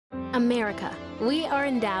America. We are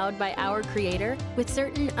endowed by our Creator with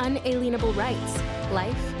certain unalienable rights: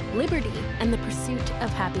 life, liberty, and the pursuit of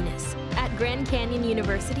happiness. At Grand Canyon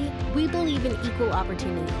University, we believe in equal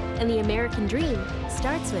opportunity, and the American dream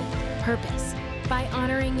starts with purpose. By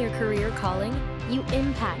honoring your career calling, you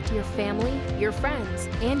impact your family, your friends,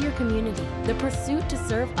 and your community. The pursuit to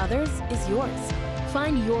serve others is yours.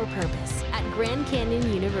 Find your purpose at Grand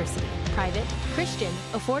Canyon University. Private, Christian,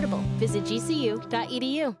 affordable. Visit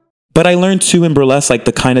gcu.edu. But I learned too in burlesque, like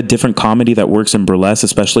the kind of different comedy that works in burlesque,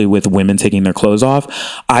 especially with women taking their clothes off.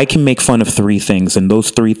 I can make fun of 3 things, and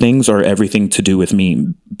those 3 things are everything to do with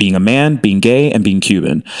me being a man, being gay, and being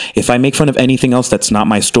Cuban. If I make fun of anything else that's not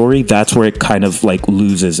my story, that's where it kind of like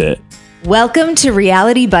loses it. Welcome to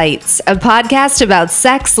Reality Bites, a podcast about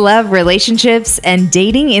sex, love, relationships, and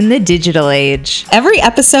dating in the digital age. Every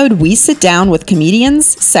episode, we sit down with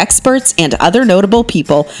comedians, sexperts, and other notable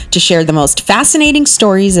people to share the most fascinating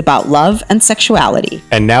stories about love and sexuality.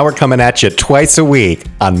 And now we're coming at you twice a week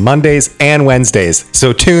on Mondays and Wednesdays,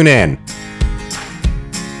 so tune in.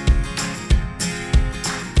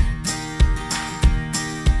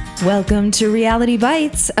 Welcome to Reality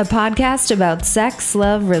Bites, a podcast about sex,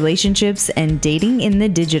 love, relationships, and dating in the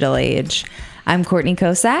digital age. I'm Courtney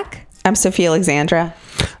Kosak. I'm Sophia Alexandra.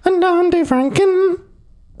 And Andy Franken.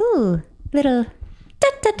 Ooh, little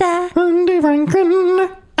da-da-da. Andy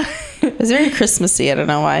Franken. It's very Christmassy. I don't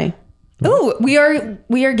know why. Ooh, we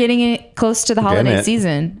are getting it close to the holiday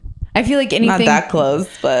season. I feel like anything... Not that close,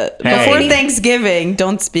 but Hey. before Thanksgiving,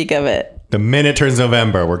 don't speak of it. The minute turns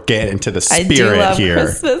November, we're getting into the I spirit do love here.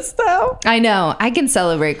 Christmas, though. I know. I can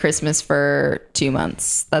celebrate Christmas for 2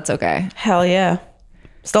 months. That's okay. Hell yeah.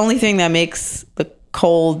 It's the only thing that makes the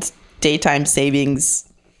cold daytime savings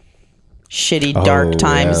shitty dark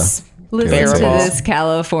times Listen bearable. to this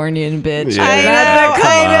Californian bitch. Yeah.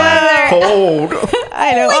 I Cold.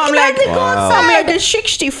 I know. I'm like, Wow. I'm like a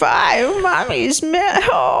 65. Mommy's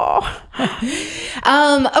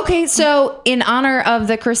Okay, so in honor of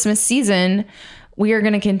the Christmas season, we are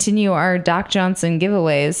going to continue our Doc Johnson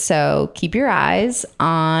giveaways. So keep your eyes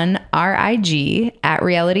on our IG at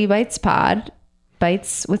Reality Bites Pod.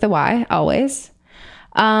 Bites with a Y, always.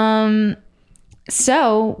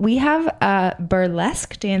 So we have a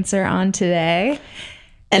burlesque dancer on today.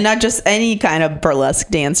 And not just any kind of burlesque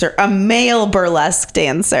dancer, a male burlesque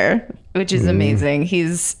dancer. Which is amazing.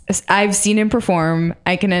 I've seen him perform.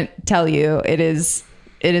 I can tell you it is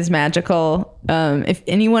magical. If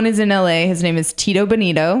anyone is in LA, his name is Tito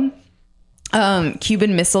Bonito.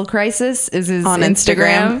 Cuban Missile Crisis is his on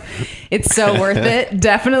Instagram. It's so worth it.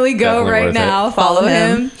 Definitely go Definitely right worth now. it. Follow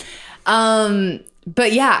him.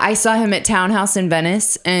 But yeah, I saw him at Townhouse in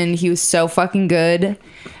Venice and he was so fucking good.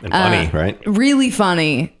 And funny, right? Really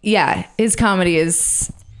funny. Yeah. His comedy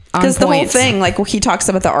is on Because the whole point. thing, like he talks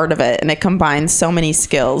about the art of it and it combines so many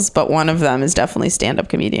skills, but one of them is definitely stand-up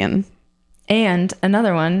comedian. And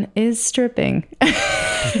another one is stripping.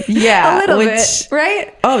 Yeah. A little bit,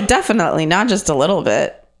 right? Oh, definitely. Not just a little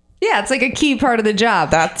bit. Yeah, it's like a key part of the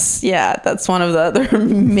job. That's one of the other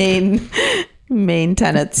main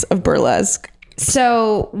tenets of burlesque.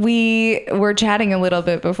 So we were chatting a little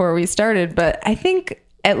bit before we started, but I think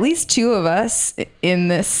at least 2 of us in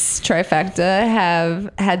this trifecta have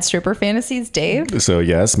had stripper fantasies. Dave? So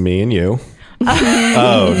yes, me and you.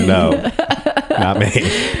 Oh, no. Not me.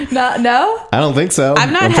 No? I don't think so.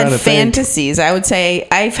 I've not I'm trying had to think. fantasies. I would say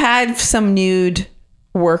I've had some nude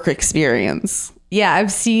work experience. Yeah,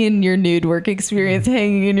 I've seen your nude work experience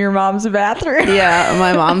hanging in your mom's bathroom. Yeah,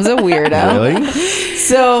 my mom's a weirdo. Really?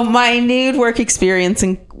 So my nude work experience,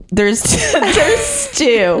 and there's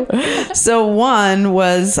 2. So one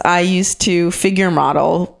was I used to figure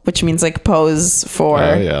model, which means like pose for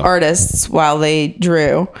artists while they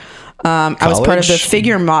drew. I was part of the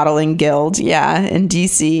figure modeling guild, in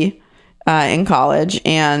DC in college,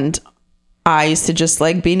 and I used to just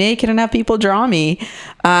like be naked and have people draw me.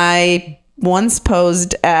 I once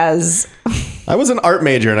posed as... I was an art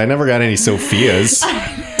major and I never got any Sophias.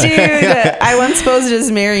 Dude, I once posed as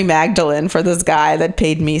Mary Magdalene for this guy that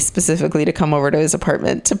paid me specifically to come over to his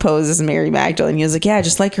apartment to pose as Mary Magdalene. He was like, yeah,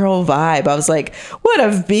 just like your whole vibe. I was like, what,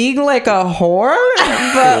 of being like a whore?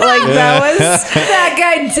 But like That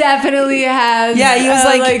guy definitely has. Yeah, he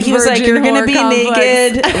was like, you're gonna be complex.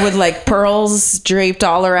 naked with like pearls draped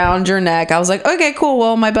all around your neck. I was like, okay, cool.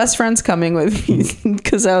 Well, my best friend's coming with me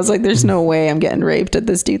because I was like, there's no way I'm getting raped at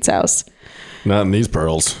this dude's house. Not in these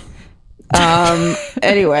pearls.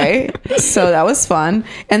 Anyway, so that was fun.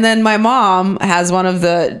 And then my mom has one of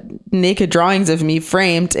the naked drawings of me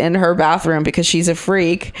framed in her bathroom because she's a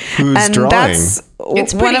freak. Who's and drawing? that's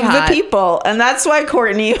It's one of hot. the people. And that's why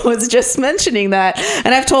Courtney was just mentioning that.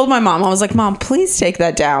 And I've told my mom, I was like, Mom, please take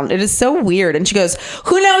that down. It is so weird. And she goes,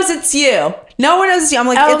 who knows it's you? No one knows it's you. I'm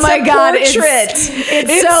like, Oh it's my a God, portrait.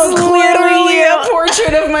 it's so clearly literally you. a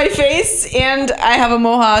portrait of my face. And I have a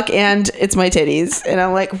mohawk and it's my titties. And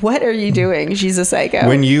I'm like, what are you doing? She's a psycho.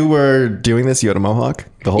 When you were doing this, you had a mohawk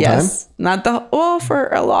the whole time? Not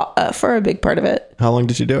for a big part of it. How long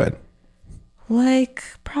did you do it?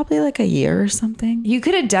 Probably a year or something. You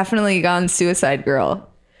could have definitely gone Suicide Girl,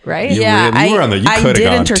 right? You were on the- you I could have did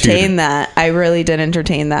gone entertain too. that. I really did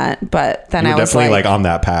entertain that. But then You I were was definitely on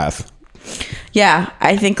that path. yeah,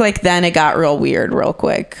 I think then it got real weird real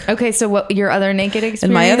quick. Okay, so what your other naked experience?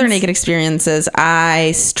 And my other naked experiences,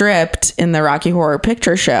 I stripped in the Rocky Horror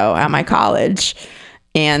Picture Show at my college,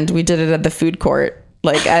 and we did it at the food court.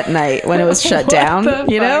 At night when it was shut down,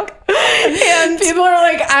 you know? And people are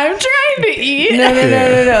like, I'm trying to eat.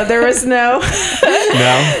 No. There was no.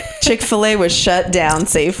 No? Chick-fil-A was shut down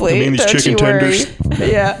safely. I mean, these Don't chicken you worry. tenders.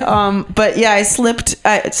 Yeah. But yeah, I stripped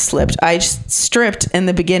in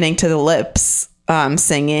the beginning to the lips,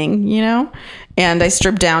 singing, you know? And I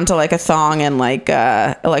stripped down to a thong and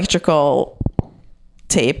electrical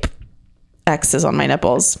tape X's on my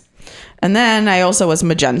nipples. And then I also was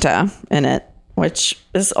magenta in it, which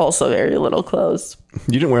is also very little clothes.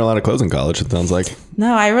 You didn't wear a lot of clothes in college, it sounds like.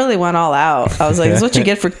 No, I really went all out. I was like, this is what you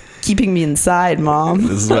get for keeping me inside, Mom.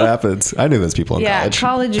 This is what happens. I knew those people in college.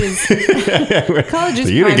 College is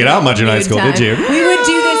You didn't get out much in high school, did you? We would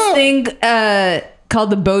do this thing called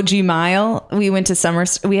the Boji Mile. We went to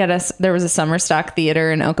there was a summer stock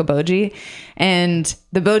theater in Okoboji, and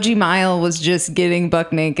the Boji Mile was just getting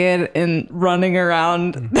buck naked and running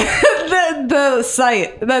around the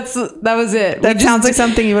site. That was it. That sounds like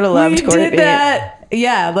something you would have loved, Courtney. We did that.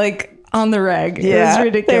 Yeah, on the reg. Yeah, it was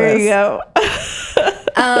ridiculous. There you go.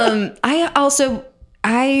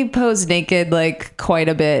 I posed naked quite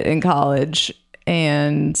a bit in college,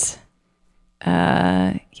 and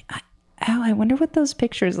I wonder what those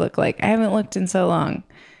pictures look like. I haven't looked in so long.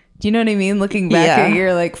 Do you know what I mean? Looking back at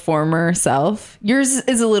your former self. Yours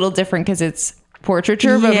is a little different because it's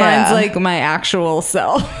portraiture, but mine's my actual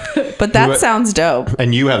self. But that sounds dope.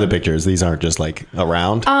 And you have the pictures. These aren't just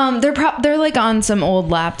around. They're on some old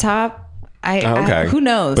laptop. Okay. Who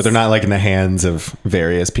knows? But they're not in the hands of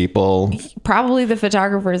various people. Probably the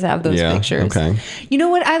photographers have those pictures. Okay. You know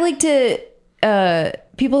what? I like to.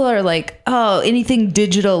 People are like, oh, anything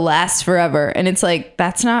digital lasts forever, and it's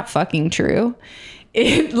that's not fucking true.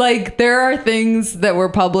 There are things that were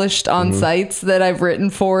published on sites that I've written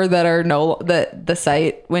for that the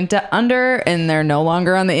site went under and they're no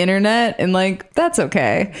longer on the internet, and that's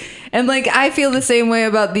okay. And I feel the same way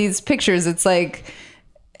about these pictures. It's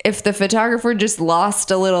if the photographer just lost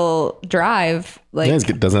a little drive, he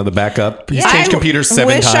doesn't have the backup. He's changed computers 7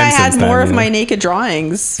 times. I wish I had since more then, of my naked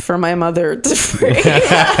drawings for my mother to free.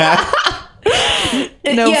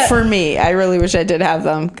 For me, I really wish I did have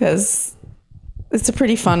them because it's a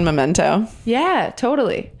pretty fun memento. Yeah,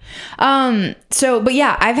 totally. But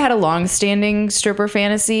yeah, I've had a long-standing stripper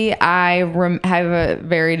fantasy. I have a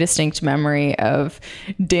very distinct memory of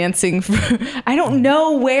dancing. I don't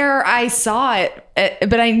know where I saw it,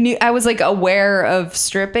 but I knew I was aware of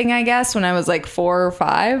stripping, I guess, when I was 4 or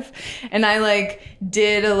 5, and I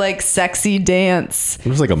did a sexy dance. It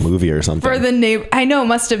was a movie or something for the neighbor. I know it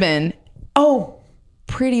must have been. Oh,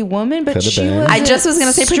 Pretty Woman, but Could've she been. was. I just was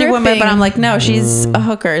gonna say Pretty Woman, but I'm no, she's a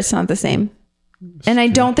hooker. It's not the same. And I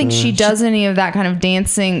don't think she does any of that kind of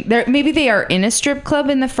dancing. Maybe they are in a strip club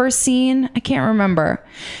in the first scene. I can't remember.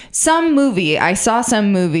 I saw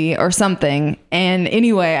some movie or something. And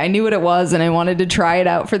anyway, I knew what it was and I wanted to try it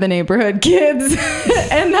out for the neighborhood kids.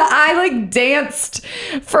 And I danced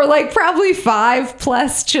for probably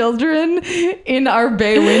 5+ children in our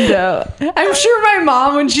bay window. I'm sure my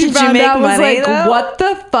mom, when she found out, was money, though? what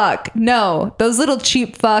the fuck? No, those little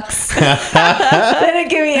cheap fucks. They didn't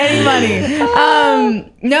give me any money.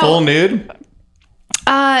 No. Full nude?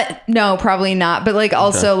 No, probably not. But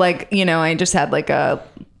also I just had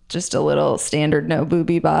just a little standard no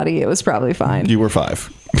booby body. It was probably fine. You were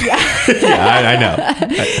 5. Yeah. I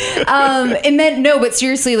know. And then but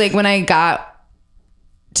seriously, when I got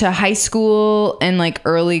to high school and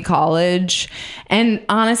early college, and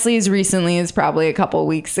honestly as recently as probably a couple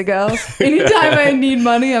weeks ago, anytime I need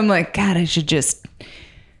money, I'm God, I should just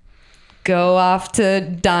go off to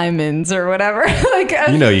Diamonds or whatever.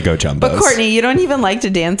 You go Jumbos. But Courtney, you don't even like to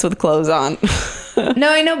dance with clothes on.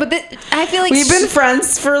 No, I know, but I feel we've been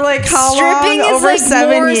friends for how stripping long? is Over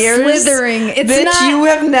 7 more years. Slithering. It's Bitch, not. you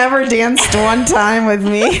have never danced one time with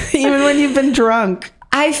me, even when you've been drunk.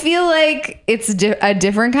 I feel like it's a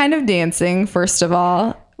different kind of dancing, first of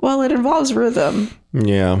all. Well, it involves rhythm.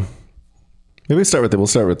 Yeah. Maybe we'll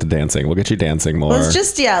start with the dancing. We'll get you dancing more. Let's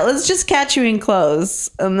just catch you in clothes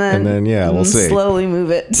and then we'll see. Slowly move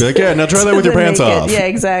it. Be like, yeah, now try that with your pants off. Yeah,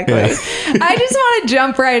 exactly. Yeah. I just want to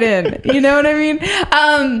jump right in. You know what I mean?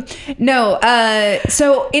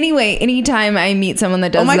 So anyway, anytime I meet someone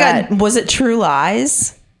that does that. God, was it True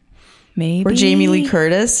Lies? Maybe. Where Jamie Lee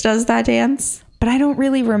Curtis does that dance? But I don't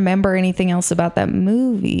really remember anything else about that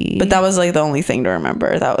movie. But that was like the only thing to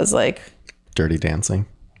remember. That was like Dirty Dancing.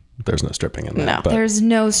 There's no stripping in that. No. But there's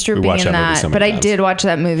no stripping in that. But I did watch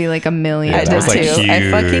that movie like a million times. I did like too.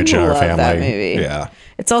 I fucking huge in our love that family. movie. Yeah.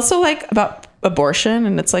 It's also like about abortion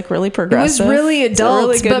and it's like really progressive. It was really It's a adult,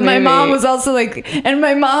 really good but my movie. mom was also like, and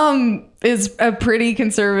my mom is a pretty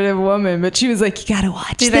conservative woman, but she was like, you gotta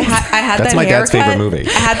watch Dude, this. I had That's that my dad's haircut. favorite movie.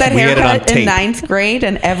 I had that We had it on haircut in tape. 9th grade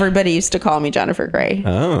and everybody used to call me Jennifer Grey.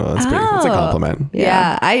 Oh, that's a compliment.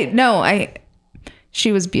 Yeah,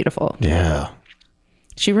 she was beautiful. Yeah.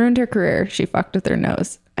 She ruined her career. She fucked with her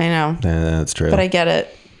nose. I know. That's true. But I get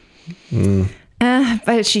it.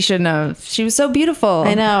 But she shouldn't have. She was so beautiful.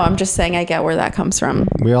 I know. I'm just saying I get where that comes from.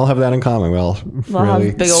 We all have that in common. We all We'll really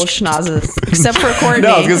have big old schnozzes. Except for Courtney.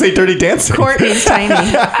 No, I was gonna say Dirty Dancing. Courtney's tiny.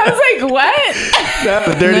 I was like, what?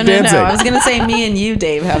 No, the Dirty Dancing. No. I was going to say me and you,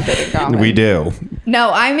 Dave, have that in common. We do.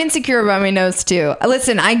 No, I'm insecure about my nose too.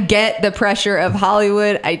 Listen, I get the pressure of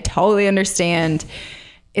Hollywood. I totally understand.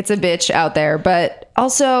 It's a bitch out there, but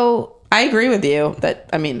also I agree with you that,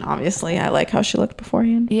 I mean, obviously I like how she looked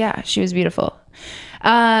beforehand. yeah, she was beautiful.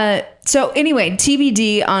 So anyway,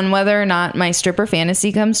 TBD on whether or not my stripper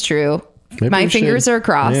fantasy comes true. Maybe my we fingers should. are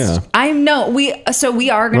crossed. Yeah. I know we are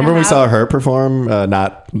gonna Remember we have, saw her perform?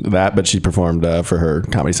 Not that, but she performed for her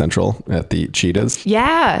Comedy Central at the Cheetahs.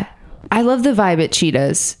 Yeah. I love the vibe at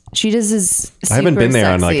Cheetahs. Cheetahs is super I haven't been there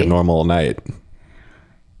on like sexy. a normal night.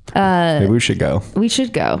 Maybe we should go. We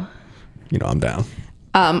should go. You know, I'm down.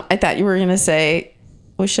 I thought you were going to say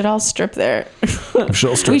we should all strip there.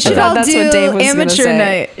 She'll strip We should there. all That's do what Dave was gonna amateur say.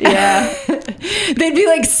 night. Yeah. They'd be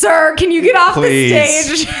like, "Sir, can you get off Please.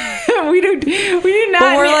 the stage?" we do not.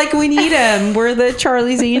 But we're like, we need him. We're the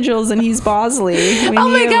Charlie's Angels and he's Bosley. We oh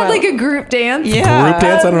my need god, him. like a group dance. Yeah. Group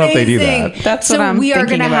dance? I don't know if they do Amazing. that. That's so what I'm we are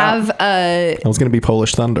thinking gonna about. have I was going to be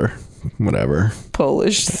Polish Thunder. Whatever.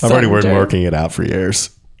 Polish. I've already been Thunder. working it out for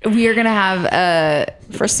years. we are gonna have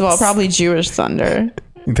First of all, probably Jewish Thunder.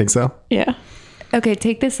 You think so? Yeah. okay,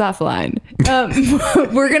 take this offline.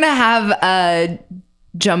 We're gonna have a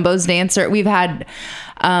Jumbo's dancer. We've had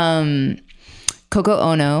Coco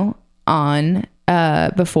Ono on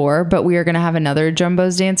before, but we are gonna have another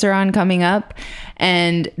Jumbo's dancer on coming up,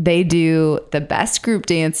 and they do the best group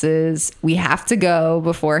dances. We have to go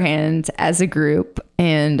beforehand as a group,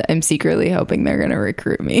 and I'm secretly hoping they're gonna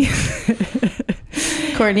recruit me.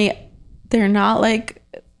 Courtney, they're not like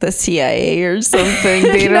the CIA or something.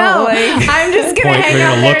 They don't No, like. I'm just gonna Point, hang we're out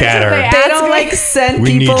gonna there look at until her. they They ask don't me. like send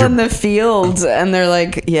We need people your- in the field and they're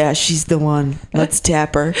like, yeah, she's the one. Let's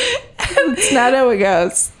tap her. It's not how it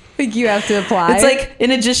goes. Like you have to apply. It's like,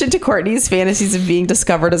 in addition to Courtney's fantasies of being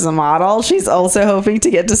discovered as a model, she's also hoping to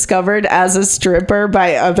get discovered as a stripper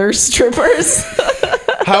by other strippers.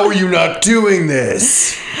 How are you not doing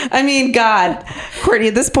this? I mean, God, Courtney,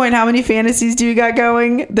 at this point, how many fantasies do you got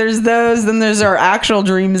going? There's those, then there's our actual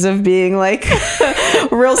dreams of being like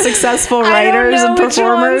real successful writers and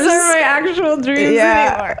performers. Which ones are my actual dreams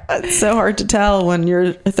Yeah, anymore. it's so hard to tell when you're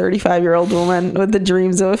a 35-year-old woman with the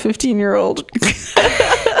dreams of a 15-year-old.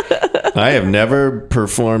 I have never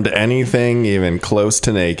performed anything even close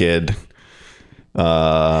to naked.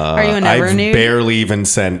 Are you a never I've nude? barely even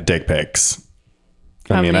sent dick pics.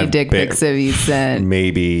 How many I've dick pics have you sent?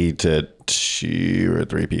 maybe to 2 or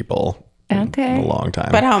 3 people. Okay. In a long time.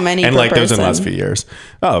 But how many And per like those in the last person? few years.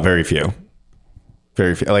 Oh, very few.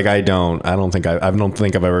 Very few. Like I don't think I've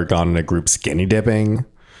ever gone in a group skinny dipping.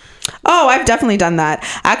 Oh, I've definitely done that.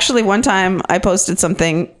 Actually, one time I posted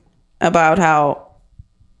something about how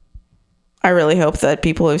I really hope that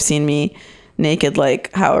people who've seen me naked,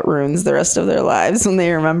 like how it ruins the rest of their lives when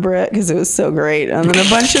they remember it, because it was so great. And then a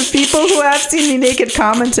bunch of people who have seen me naked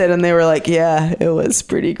commented and they were like, yeah, it was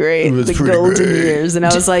pretty great. It was the pretty golden great. years. And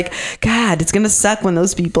I was like, God, it's gonna suck when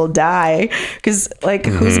those people die, because like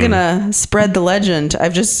who's gonna spread the legend?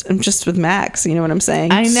 I'm just with Max, you know what I'm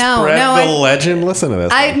saying? I know. Spread No, the legend. Listen to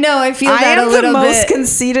this. I know. I feel I that am a the little most bit.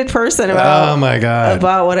 conceited person about Oh my God.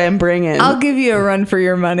 about what I'm bringing. I'll give you a run for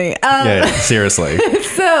your money. Yeah, seriously.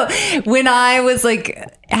 So when I was like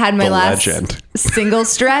had my last legend. single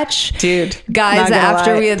stretch, Dude, guys not gonna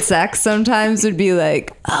after lie. we had sex sometimes would be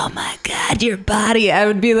like, oh my God, your body. I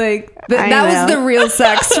would be like, I that was know. the real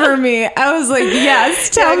sex for me. I was like, yes,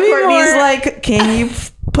 tell me Courtney's more. like, can you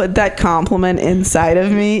put that compliment inside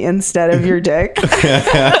of me instead of your dick?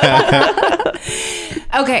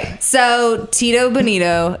 Okay, so Tito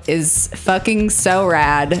Bonito is fucking so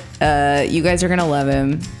rad. You guys are gonna love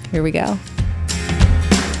him. Here we go.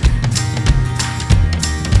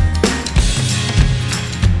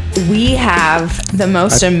 We have the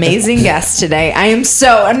most amazing guest today. I am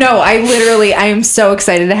so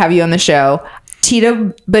excited to have you on the show.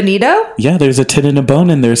 Tito Bonito? Yeah, there's a tit and a bone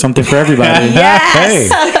and there's something for everybody. Yes.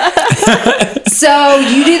 So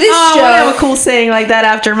you do this Oh, show. I have a cool saying like that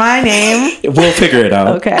after my name. We'll figure it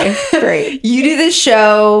out. Okay, great. You do this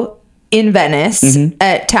show in Venice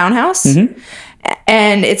at Townhouse.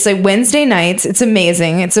 And it's like Wednesday nights. It's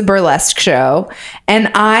amazing. It's a burlesque show. And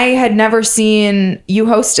I had never seen you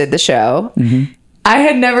hosted the show. I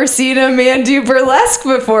had never seen a man do burlesque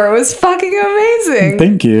before. It was fucking amazing.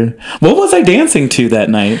 Thank you. What was I dancing to that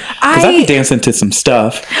night? Because I've been dancing to some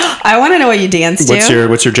stuff. I want to know what you danced to.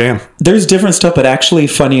 What's your jam? There's different stuff, but actually,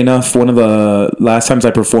 funny enough, one of the last times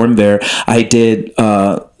I performed there, I did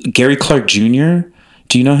Gary Clark Jr.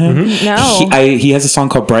 Do you know him? No. He has a song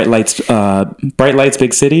called Bright Lights,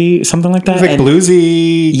 Big City, something like that. It's like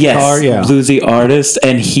bluesy Yes, guitar, yeah. bluesy artist.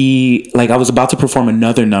 And he, like, I was about to perform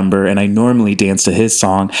another number and I normally dance to his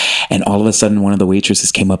song. And all of a sudden, one of the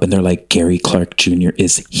waitresses came up and they're like, Gary Clark Jr.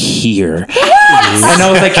 is here. And I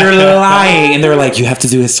was like, you're lying. And they were like, you have to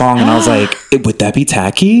do his song. And I was like, would that be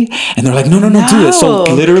tacky? And they're like, no, do it.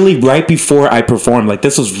 So literally right before I performed, like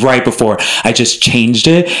this was right before, I just changed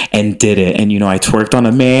it and did it. And, you know, I twerked on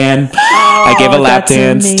a man. I gave a lap that's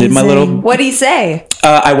dance, did my little... What'd he say?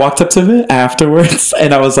 I walked up to him afterwards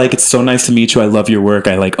and I was like, it's so nice to meet you. I love your work.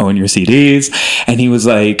 I like own your CDs. And he was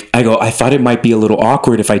like, I thought it might be a little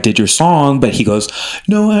awkward if I did your song, but he goes,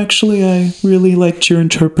 no, actually, I really liked your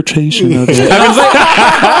interpretation of it. I was like,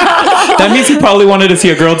 that means he probably wanted to see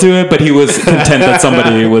a girl do it, but he was content that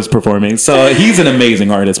somebody was performing. So he's an amazing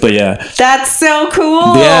artist, but yeah. That's so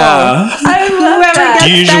cool. Yeah. I love that.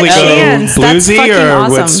 Do you usually that go chance. That's bluesy fucking or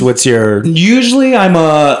awesome. what's your... Usually I'm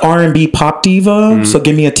a R&B pop diva, so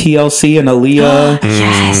give me a TLC and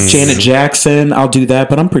Aaliyah, Janet Jackson. I'll do that,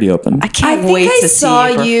 but I'm pretty open. I I can't think wait I to saw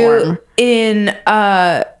see you perform. in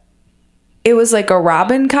it was like a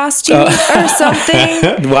Robin costume or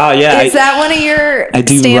something. Wow, yeah. Is that one of your I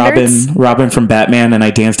do standards? Robin from Batman, and I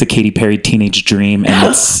dance to Katy Perry Teenage Dream, and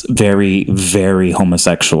it's very, very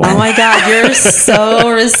homosexual. Oh my God, you're so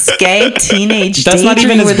risque. Teenage That's not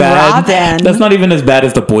even daydream as with bad. Robin. That's not even as bad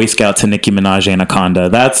as the Boy Scout to Nicki Minaj Anaconda.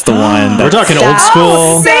 That's the one. We're That's, talking old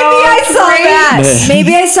school. Maybe I saw that. Yeah.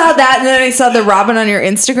 Maybe I saw that, and then I saw the Robin on your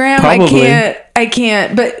Instagram. Probably. I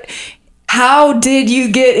can't. But how did you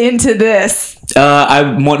get into this?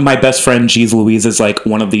 my best friend Jeez Louise is like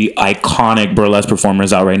one of the iconic burlesque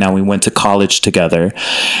performers out right now. We went to college together,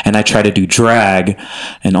 and I tried to do drag,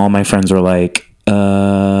 and all my friends were like,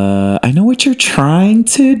 I know what you're trying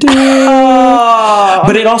to do.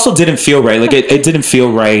 But it also didn't feel right. Like it didn't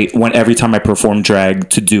feel right when every time I performed drag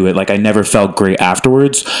to do it. Like I never felt great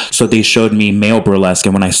afterwards. So they showed me male burlesque,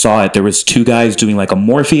 and when I saw it, there was two guys doing like a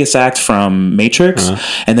Morpheus act from Matrix,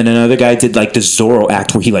 and then another guy did like this Zorro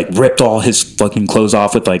act where he like ripped all his fucking clothes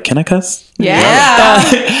off with like, can I cuss? Yeah.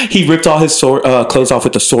 He ripped all his clothes off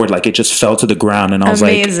with the sword. Like it just fell to the ground, and I was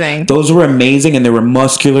Amazing. like, those were amazing, and they were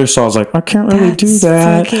muscular. So I was like, I can't really do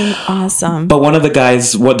that. Fucking awesome. But one of the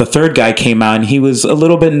guys, the third guy came out, and he was a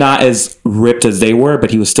little bit not as ripped as they were, but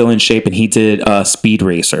he was still in shape, and he did Speed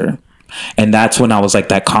Racer. And that's when I was like,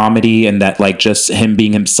 that comedy and that like just him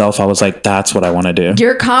being himself, I was like, that's what I want to do.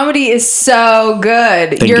 Your comedy is so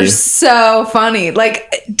good. Thank You're you. so funny.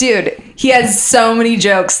 Like, dude, he has so many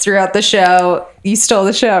jokes throughout the show. You stole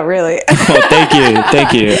the show, really. Oh,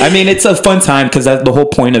 thank you. I mean, it's a fun time because the whole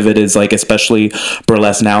point of it is like, especially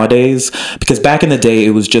burlesque nowadays, because back in the day, it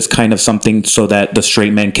was just kind of something so that the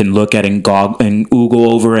straight men can look at and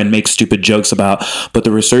oogle over and make stupid jokes about. But the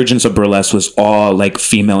resurgence of burlesque was all like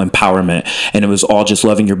female empowerment, and it was all just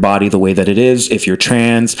loving your body the way that it is. If you're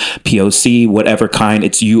trans, POC, whatever kind,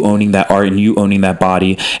 it's you owning that art and you owning that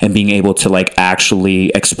body and being able to like actually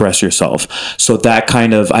express yourself. So that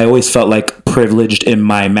kind of, I always felt like privileged in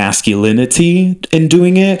my masculinity in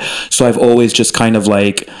doing it. So I've always just kind of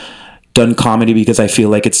like done comedy because I feel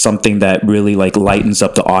like it's something that really like lightens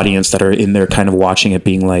up the audience that are in there kind of watching it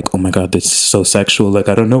being like, oh my God, this is so sexual. Like,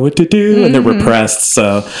 I don't know what to do. And they're repressed.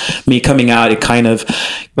 So me coming out, it kind of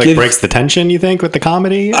like breaks the tension, you think, with the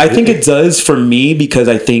comedy? I think it does for me, because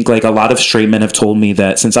I think like a lot of straight men have told me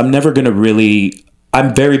that since I'm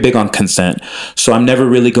very big on consent. So I'm never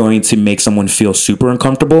really going to make someone feel super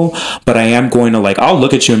uncomfortable, but I am going to like, I'll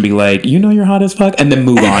look at you and be like, you know, you're hot as fuck, and then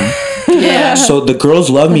move on. Yeah. So the girls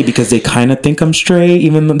love me because they kind of think I'm straight,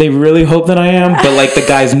 even though they really hope that I am. But like the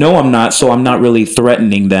guys know I'm not, so I'm not really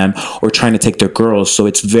threatening them or trying to take their girls. So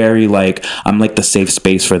it's very like, I'm like the safe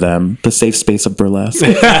space for them, the safe space of burlesque.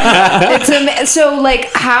 So like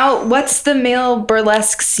what's the male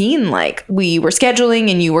burlesque scene like? We were scheduling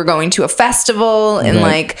and you were going to a festival and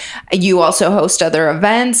like you also host other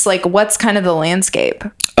events. Like what's kind of the landscape?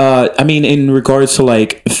 I mean, in regards to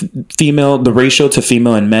like the ratio to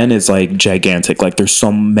female and men is like gigantic. Like there's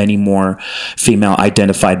so many more female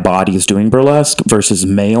identified bodies doing burlesque versus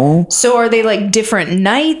male. So are they like different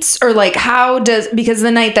nights, or like because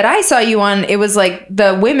the night that I saw you on, it was like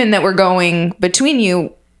the women that were going between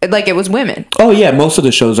you, like it was women. Oh yeah, most of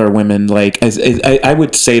the shows are women. Like I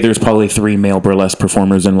would say there's probably 3 male burlesque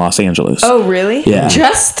performers in Los Angeles. Oh really? Yeah.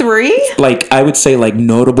 Just 3? Like I would say like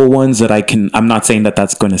notable ones that I'm not saying that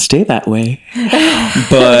that's going to stay that way,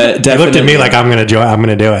 but definitely. You looked at me like I'm gonna do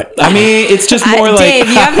it. I mean, it's just more like Dave,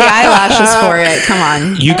 you have the eyelashes for it. Come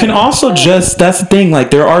on. You can also that's the thing. Like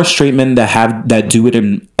there are straight men that do it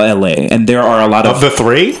in LA, and there are a lot of the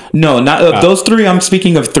 3. No, not those 3. I'm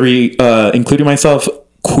speaking of 3, including myself.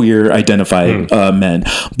 Queer identified men.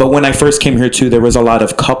 But when I first came here too, there was a lot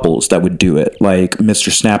of couples that would do it, like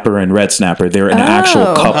Mr. Snapper and Red Snapper. They're an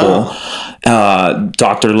actual couple.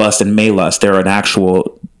 Dr. Lust and May Lust, they're an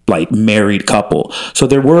actual like married couple. So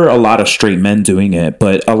there were a lot of straight men doing it,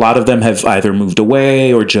 but a lot of them have either moved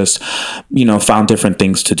away or just, you know, found different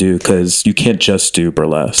things to do, because you can't just do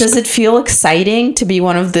burlesque. Does it feel exciting to be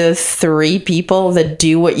one of the 3 people that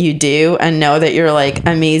do what you do and know that you're like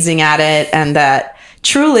amazing at it, and that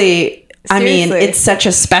truly, I mean, it's such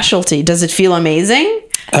a specialty? Does it feel amazing?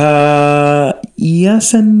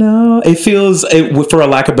 Yes and no. It feels, for a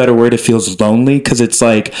lack of a better word, it feels lonely, because it's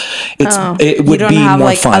like it would be more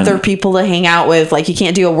like fun. Other people to hang out with. Like you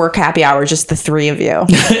can't do a work happy hour, just the 3 of you.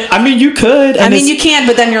 I mean, you could. I mean, you can,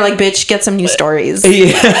 but then you're like, bitch, get some new stories.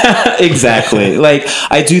 Yeah, exactly. Like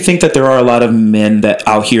I do think that there are a lot of men that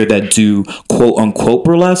out here that do quote unquote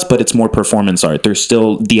burlesque, but it's more performance art. There's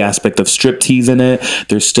still the aspect of striptease in it.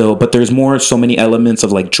 But there's so many elements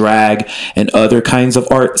of like drag and other kinds of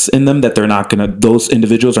arts in them that those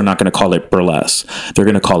individuals are not gonna call it burlesque. They're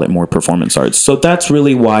gonna call it more performance arts. So that's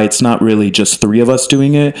really why it's not really just 3 of us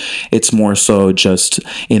doing it. It's more so just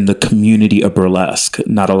in the community of burlesque.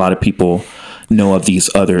 Not a lot of people know of these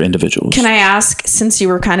other individuals. Can I ask, since you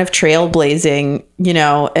were kind of trailblazing, you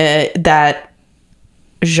know, that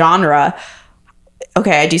genre,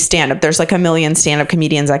 okay, I do stand up. There's like a million stand up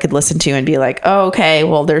comedians I could listen to and be like, oh, okay,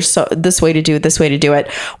 well, there's this way to do it, this way to do it.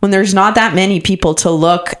 When there's not that many people to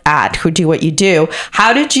look at who do what you do,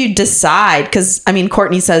 how did you decide? Because I mean,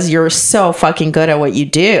 Courtney says you're so fucking good at what you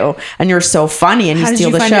do and you're so funny and you steal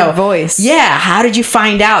the show. How did you find your voice? Yeah. How did you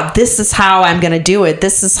find out this is how I'm going to do it?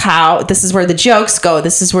 This is where the jokes go.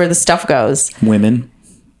 This is where the stuff goes. Women.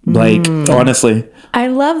 Like, honestly. I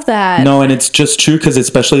love that. No, and it's just true, because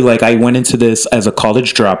especially like I went into this as a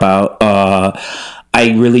college dropout.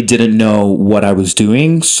 I really didn't know what I was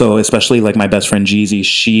doing. So especially like my best friend Jeezy,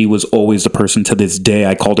 she was always the person to this day.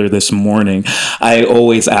 I called her this morning. I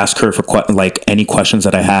always ask her for like any questions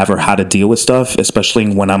that I have or how to deal with stuff,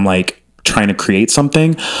 especially when I'm like trying to create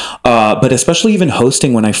something, but especially even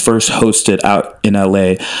hosting. When I first hosted out in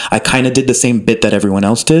LA, I kind of did the same bit that everyone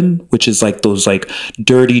else did, which is like those like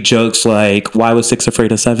dirty jokes like, why was 6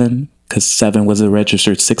 afraid of 7? Because 7 was a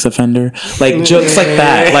registered 6 offender. Like jokes like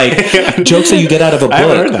that, like jokes that you get out of a book. I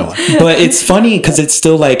haven't heard that one. But it's funny because it's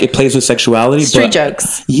still like it plays with sexuality. Street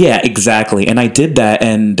jokes. Yeah, exactly. And I did that,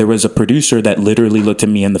 and there was a producer that literally looked at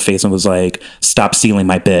me in the face and was like, stop stealing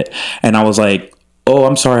my bit. And I was like, oh,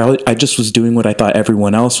 I'm sorry. I just was doing what I thought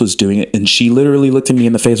everyone else was doing. And she literally looked at me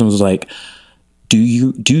in the face and was like,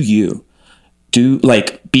 do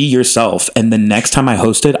like, be yourself. And the next time I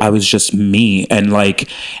hosted, I was just me. And like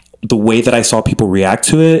the way that I saw people react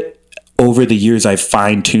to it, over the years, I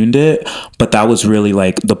fine-tuned it. But that was really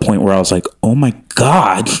like the point where I was like, oh my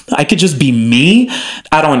God, I could just be me.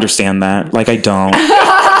 I don't understand that. Like, I don't.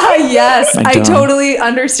 Yes, I totally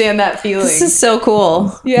understand that feeling. This is so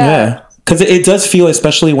cool. Yeah. Because it does feel,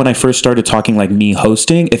 especially when I first started talking like me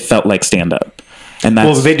hosting, it felt like stand-up. And that's,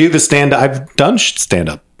 well, they do the stand-up. I've done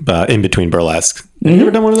stand-up in between burlesque. Have you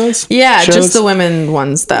ever done one of those? Yeah, shows? just the women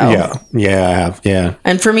ones though. Yeah, I have. Yeah.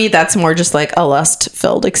 And for me, that's more just like a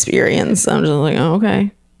lust-filled experience. I'm just like, oh,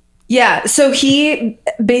 okay. Yeah, so he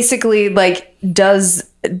basically like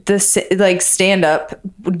does this like stand up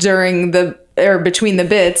during the or between the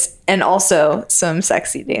bits and also some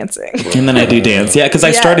sexy dancing. And then I do dance. Yeah, because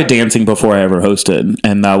I started dancing before I ever hosted.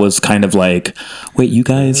 And that was kind of like, wait, you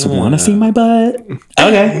guys want to see my butt?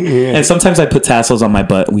 Okay. Yeah. And sometimes I put tassels on my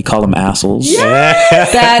butt. We call them assholes. Yeah.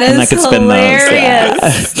 That is hilarious. Yeah.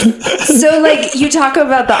 So like you talk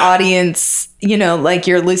about the audience, you know, like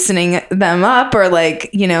you're loosening them up or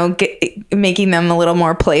like, you know, making them a little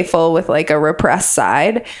more playful with like a repressed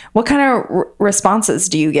side. What kind of responses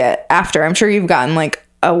do you get after? I'm sure you've gotten like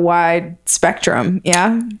a wide spectrum.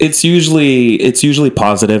 Yeah. It's usually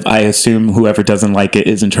positive. I assume whoever doesn't like it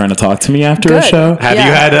isn't trying to talk to me after a show. Have you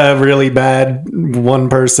had a really bad one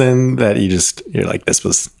person that you're like, this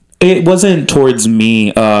was... It wasn't towards me.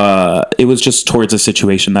 It was just towards a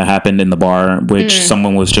situation that happened in the bar, which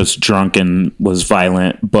someone was just drunk and was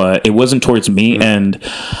violent, but it wasn't towards me. And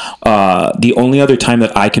the only other time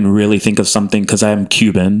that I can really think of something, because I'm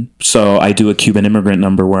Cuban, so I do a Cuban immigrant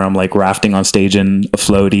number where I'm like rafting on stage in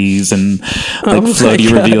floaties and like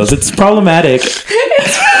floaty reveals. It's problematic.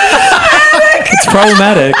 It's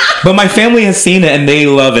problematic, but my family has seen it and they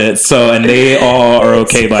love it. So, and they all are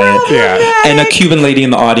okay by it. Yeah. And a Cuban lady in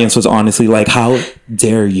the audience was honestly like, "How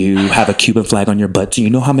dare you have a Cuban flag on your butt? Do you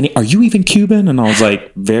know how many? Are you even Cuban?" And I was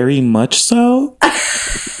like, "Very much so."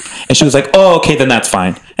 And she was like, "Oh, okay, then that's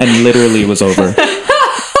fine." And literally it was over.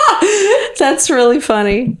 That's really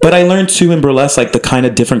funny. But I learned too in burlesque, like the kind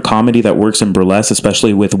of different comedy that works in burlesque,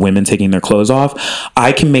 especially with women taking their clothes off.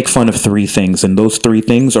 I can make fun of three things, and those three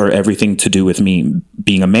things are everything to do with me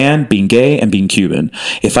being a man, being gay, and being Cuban.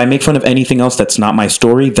 If I make fun of anything else that's not my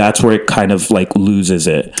story, that's where it kind of like loses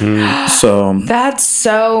it. So that's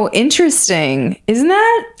so interesting, isn't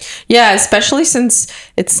that? Yeah, especially since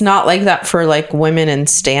it's not like that for like women in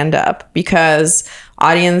stand-up, because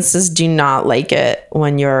audiences do not like it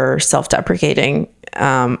when you're self-deprecating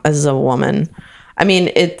as a woman. I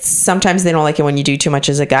mean, it's sometimes they don't like it when you do too much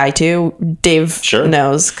as a guy too. Dave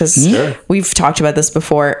knows, because we've talked about this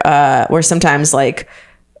before, where sometimes like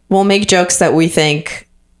we'll make jokes that we think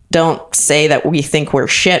don't say that we think we're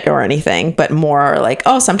shit or anything, but more like,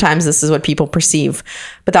 oh, sometimes this is what people perceive,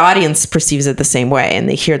 but the audience perceives it the same way and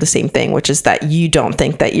they hear the same thing, which is that you don't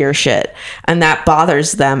think that you're shit, and that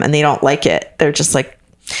bothers them and they don't like it. They're just like,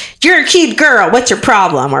 "You're a cute girl, what's your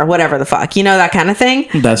problem?" or whatever the fuck, you know, that kind of thing.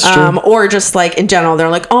 That's true. Or just like in general, they're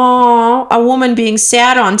like, "Oh, a woman being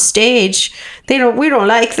sad on stage, we don't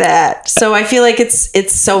like that." So I feel like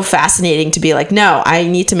it's so fascinating to be like, no, I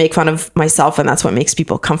need to make fun of myself, and that's what makes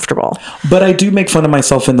people comfortable. But I do make fun of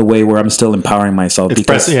myself in the way where I'm still empowering myself. It's the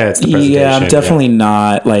presentation. I'm definitely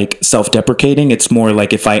not like self-deprecating. It's more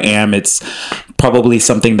like if I am, it's probably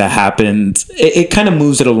something that happened. It kind of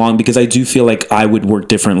moves it along, because I do feel like I would work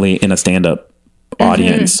differently in a stand-up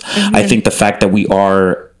audience. I think the fact that we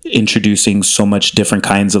are introducing so much different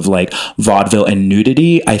kinds of like vaudeville and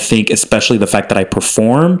nudity, I think especially the fact that I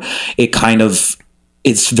perform,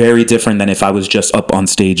 it's very different than if I was just up on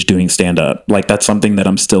stage doing stand-up. Like that's something that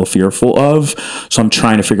I'm still fearful of. So I'm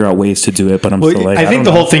trying to figure out ways to do it, but I'm still like, I think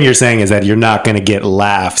the whole thing you're saying is that you're not going to get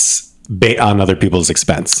laughs on other people's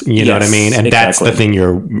expense. You know what I mean? And that's the thing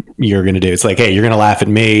you're going to do. It's like, hey, you're going to laugh at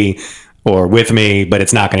me or with me, but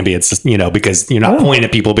it's not going to be, it's, you know, because you're not pointing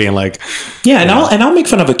at people being like, yeah. And I'll make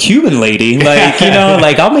fun of a Cuban lady. Like, you know,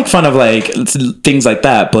 like I'll make fun of like things like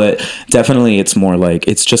that, but definitely it's more like,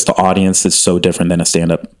 it's just the audience is so different than a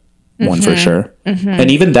stand-up one for sure.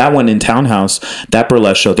 And even that one in Townhouse, that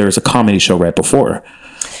burlesque show, there was a comedy show right before.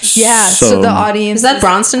 Yeah, so the audience... Is that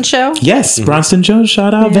Bronston show? Yes, Bronston Jones.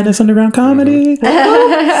 Shout out Venice Underground Comedy.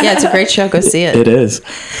 Yeah, it's a great show. Go see it. It is.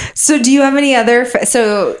 So do you have any other...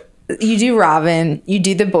 So you do Robin, you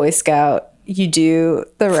do the Boy Scout, you do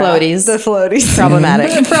the floaties. The floaties. Problematic.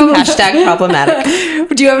 Hashtag problematic.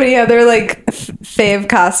 Do you have any other like fave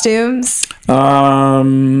costumes?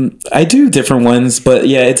 I do different ones, but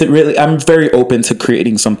yeah, I'm very open to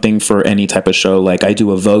creating something for any type of show. Like I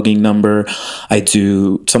do a voguing number.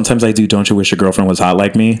 Sometimes I do Don't You Wish Your Girlfriend Was Hot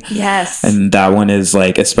Like Me? Yes. And that one is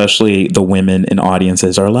like, especially the women in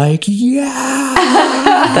audiences are like, yeah.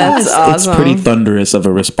 That's awesome. It's pretty thunderous of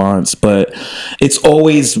a response, but it's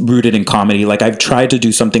always rooted in comedy. Like I've tried to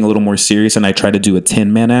do something a little more serious, and I tried to do a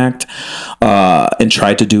Tin Man act, and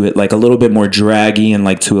tried to do it like a little bit more draggy and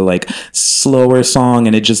like to a like slower song,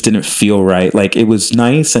 and it just didn't feel right. Like it was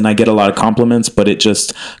nice and I get a lot of compliments, but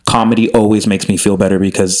comedy always makes me feel better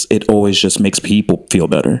because it always just makes people feel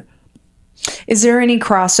better. Is there any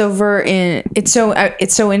crossover in it's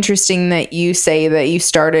so interesting that you say that you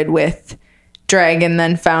started with drag and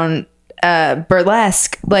then found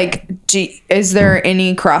burlesque. Like, is there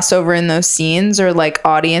any crossover in those scenes or like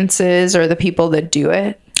audiences or the people that do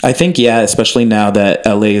it? I think, yeah, especially now that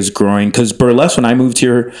LA is growing, because burlesque, when I moved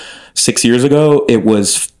here 6 years ago, it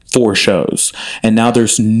was 4 shows, and now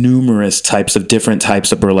there's numerous different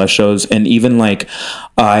types of burlesque shows. And even like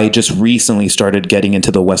I just recently started getting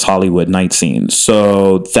into the West Hollywood night scene,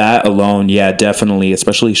 so that alone, yeah, definitely,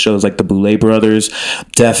 especially shows like the Boulet Brothers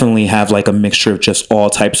definitely have like a mixture of just all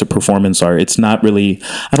types of performance art. It's not really,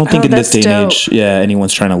 I don't think in this day and age,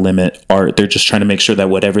 anyone's trying to limit art. They're just trying to make sure that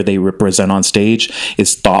whatever they represent on stage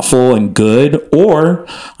is thoughtful and good. Or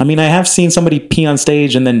I mean, I have seen somebody pee on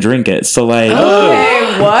stage and then drink it, so like,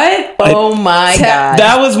 okay, what? Oh my god,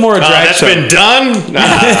 that was more a drag that's show. Been done.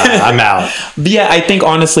 I'm out. But yeah, I think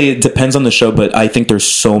honestly it depends on the show, but I think there's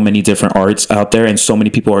so many different arts out there, and so many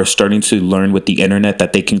people are starting to learn with the internet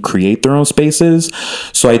that they can create their own spaces.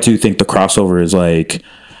 So I do think the crossover is like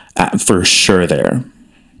for sure there.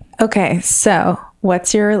 Okay, so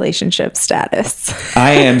what's your relationship status?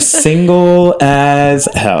 I am single as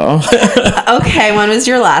hell. Okay, when was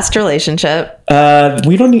your last relationship?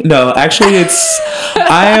 We don't need, no, actually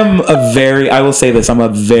I will say this, I'm a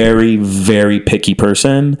very, very picky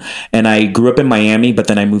person, and I grew up in Miami, but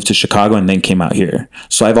then I moved to Chicago and then came out here.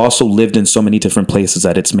 So I've also lived in so many different places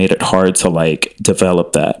that it's made it hard to like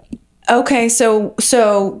develop that. Okay, so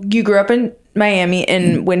you grew up in Miami,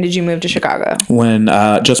 and when did you move to Chicago? When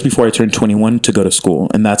just before I turned 21 to go to school,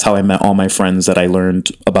 and that's how I met all my friends that I learned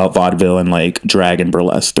about vaudeville and like drag and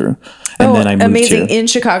burlesque through. And then I moved amazing. here. In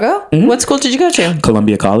Chicago? Mm-hmm. What school did you go to?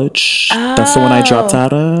 Columbia College. That's the one I dropped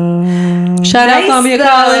out of. Shout out Columbia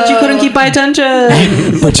College. You couldn't keep my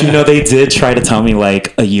attention. But they did try to tell me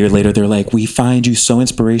like a year later, they're like, we find you so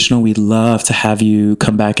inspirational. We'd love to have you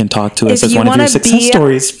come back and talk to us as one of your success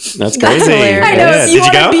stories. That's crazy. I know. If you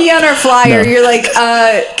want to be on our flyer, you're like,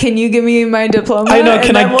 can you give me my diploma? I know.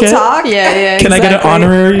 Can I get? Talk? Yeah. Can I get an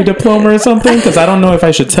honorary diploma or something? Because I don't know if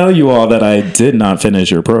I should tell you all that I did not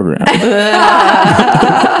finish your program.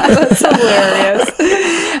 That's hilarious.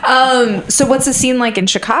 So what's the scene like in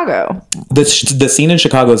Chicago? The scene in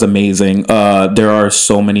Chicago is amazing. There are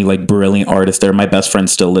so many like brilliant artists there. My best friend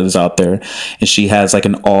still lives out there, and she has like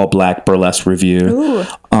an all black burlesque review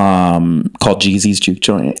called Jeezy's Juke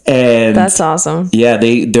Joint. And that's awesome. Yeah,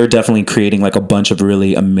 they're definitely creating like a bunch of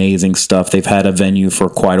really amazing stuff. They've had a venue for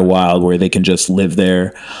quite a while where they can just live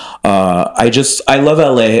there. I love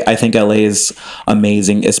LA. I think LA is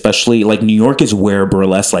amazing, especially like New York is where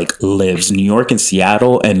burlesque like lives. New York and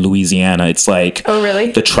Seattle and Louisiana. It's like, oh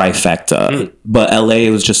really? The trifecta. But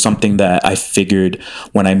LA was just something that I figured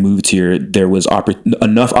when I moved here, there was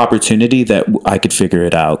enough opportunity that I could figure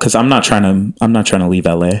it out. Cause I'm not trying to leave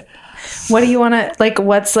LA. What do you want to like?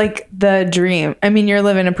 What's like the dream? I mean, you're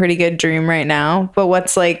living a pretty good dream right now, but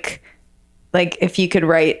what's like if you could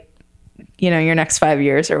write, your next 5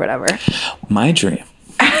 years or whatever? My dream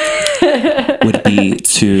would be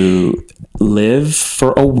to live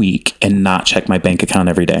for a week and not check my bank account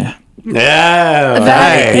every day. Yeah,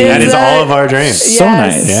 that is all of our dreams. Yes. So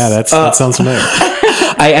nice. Yeah, that sounds familiar.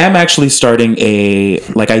 I am actually starting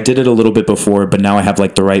I did it a little bit before, but now I have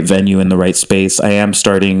like the right venue and the right space. I am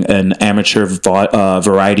starting an amateur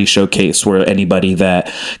variety showcase where anybody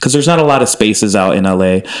because there's not a lot of spaces out in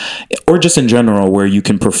LA or just in general where you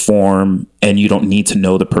can perform and you don't need to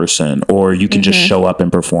know the person, or you can just show up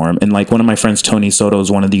and perform. And like one of my friends, Tony Soto, is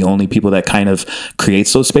one of the only people that kind of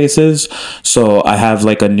creates those spaces. So I have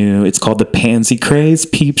like it's called the Pansy Craze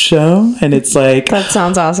Peep Show. And it's like, that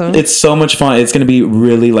sounds awesome. It's so much fun. It's going to be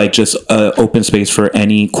really like just an open space for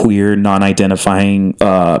any queer, non-identifying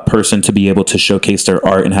person to be able to showcase their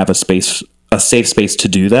art and have a safe space to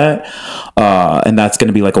do that. And that's going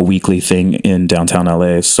to be like a weekly thing in downtown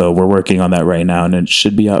LA. So we're working on that right now, and it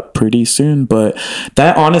should be out pretty soon. But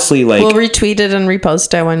that honestly, like, we'll retweet it and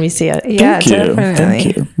repost it when we see it. Yeah, definitely.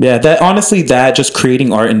 Thank you. Yeah, that just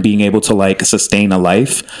creating art and being able to like sustain a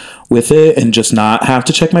life with it and just not have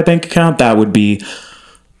to check my bank account, that would be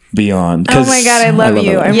beyond. Oh my God, I love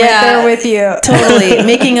you. I'm right there with you. Totally.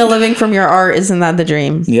 Making a living from your art, isn't that the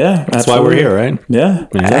dream? Yeah, that's why we're here, right? Yeah,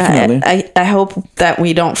 definitely. I hope that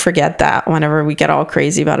we don't forget that whenever we get all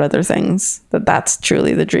crazy about other things, that's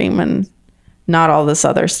truly the dream and not all this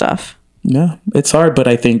other stuff. Yeah, it's hard, but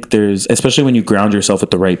I think especially when you ground yourself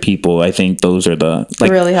with the right people, I think those are it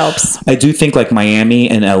really helps. I do think like Miami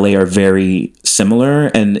and LA are very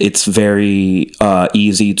similar, and it's very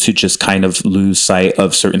easy to just kind of lose sight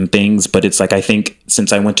of certain things. But it's like, I think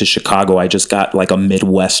since I went to Chicago, I just got like a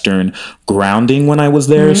Midwestern grounding when I was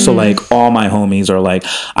there. So like all my homies are like,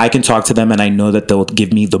 I can talk to them and I know that they'll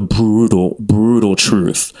give me the brutal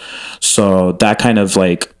truth. So that kind of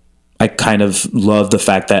like, I kind of love the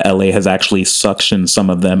fact that LA has actually suctioned some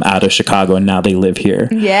of them out of Chicago and now they live here.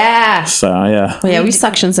 Yeah. So yeah. Well, yeah, we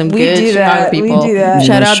suction some good Chicago people. We do that.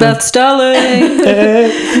 Shout out that Sterling.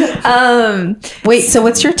 Wait, so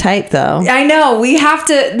what's your type though? I know we have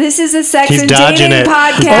to. This is a sex He's and dodging dating it.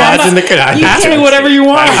 podcast. Ask me whatever you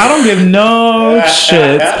want. I don't give no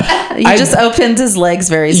shit. You just opened his legs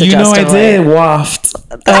very suggestively. You know I did. Waft.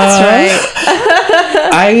 That's right.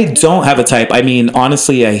 I don't have a type. I mean,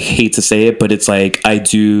 honestly, I hate to say it, but it's like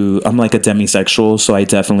I'm like a demisexual, so I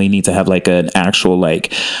definitely need to have like an actual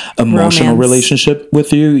like emotional relationship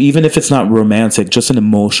with you, even if it's not romantic, just an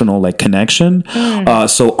emotional like connection.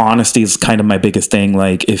 So honesty is kind of my biggest thing.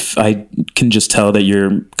 Like if I can just tell that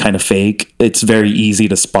you're kind of fake, it's very easy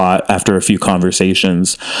to spot after a few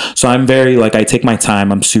conversations. So I'm very like, I take my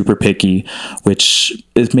time. I'm super picky, which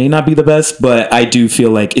it may not be the best, but I do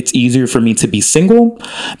feel like it's easier for me to be single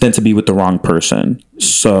than to be with the wrong person.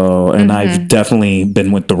 So, and I've definitely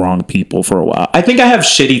been with the wrong people for a while. I think I have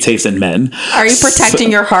shitty taste in men. Are you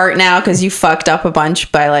protecting your heart now because you fucked up a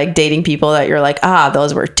bunch by like dating people that you're like,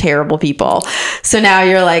 those were terrible people. So now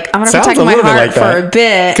you're like, I'm going to protect my heart for a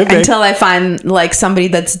bit until I find like somebody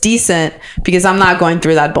that's decent, because I'm not going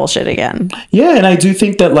through that bullshit again. Yeah. And I do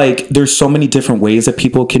think that like there's so many different ways that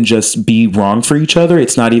people can just be wrong for each other.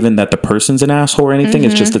 It's not even that the person's an asshole or anything.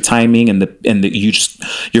 It's just the timing and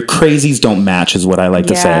your crazies don't match is what I like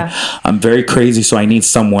to say. I'm very crazy, so I need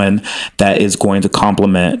someone that is going to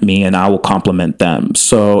compliment me and I will compliment them.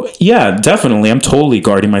 So yeah, definitely. I'm totally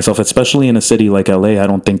guarding myself, especially in a city like LA. I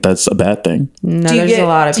don't think that's a bad thing. No, there's a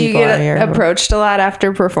lot of people out here. Do you get approached a lot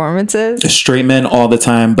after performances? Straight men all the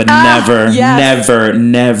time, but never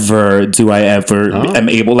do I ever am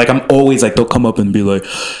able, like I'm always like, they'll come up and be like,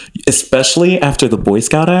 especially after the Boy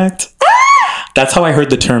Scout act. That's how I heard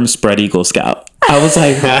the term spread Eagle Scout. I was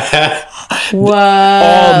like, whoa.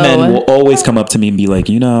 All men will always come up to me and be like,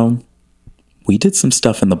 we did some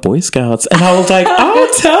stuff in the Boy Scouts. And I was like,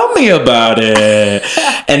 tell me about it.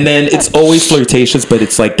 And then it's always flirtatious, but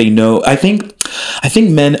it's like they know. I think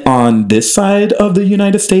men on this side of the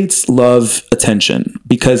United States love attention,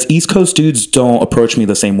 because East Coast dudes don't approach me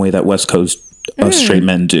the same way that West Coast straight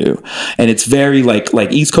men do. And it's very like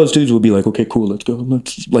East Coast dudes will be like, okay, cool, let's go,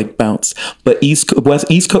 let's like bounce. But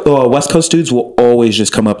West Coast dudes will always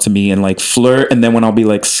just come up to me and like flirt. And then when I'll be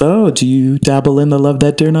like, so do you dabble in the love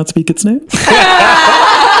that dare not speak its name?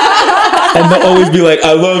 And they'll always be like,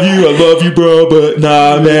 I love you, bro, but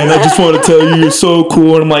nah, man, I just want to tell you you're so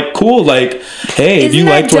cool. And I'm like, cool, like, hey, if you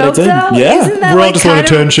liked what I did, yeah, we're all just want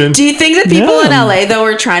attention. Do you think that people in LA though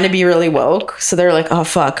are trying to be really woke? So they're like, oh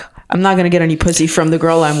fuck, I'm not gonna get any pussy from the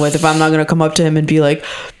girl I'm with if I'm not gonna come up to him and be like,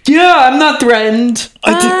 yeah, I'm not threatened.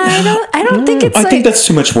 I don't think it's. I think that's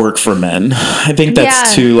too much work for men. I think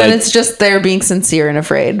that's too like. But it's just they're being sincere and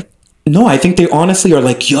afraid. No, I think they honestly are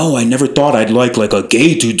like, yo, I never thought I'd like a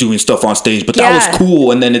gay dude doing stuff on stage, but that was cool.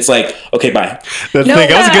 And then it's like, okay, bye. That was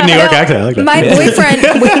a good New York accent. I like that. My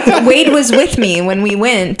boyfriend, Wade was with me when we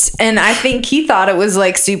went, and I think he thought it was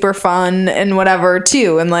like super fun and whatever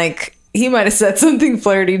too. And like, he might have said something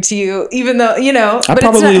flirty to you, even though, I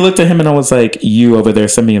probably looked at him and I was like, you over there,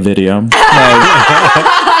 send me a video. Like,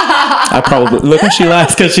 I probably, look how she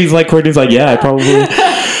laughs, because she's like, Courtney's like, yeah, I probably.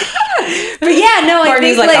 But yeah, no, I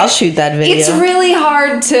think like, I'll shoot that video. It's really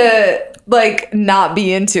hard to like not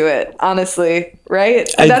be into it, honestly, right?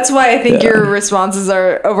 That's why I think your responses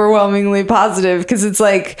are overwhelmingly positive, because it's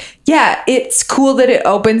like, yeah, it's cool that it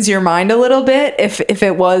opens your mind a little bit if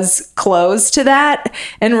it was closed to that,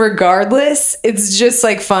 and regardless, it's just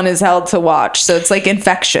like fun as hell to watch. So it's like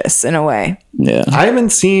infectious in a way. Yeah, I haven't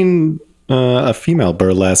seen a female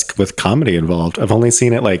burlesque with comedy involved. I've only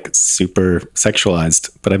seen it like super sexualized,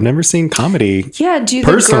 but I've never seen comedy. Yeah, do the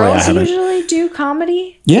girls usually do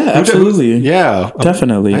comedy? Yeah, absolutely. Yeah,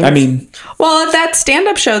 definitely. I mean, well, at that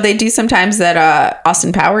stand-up show, they do sometimes that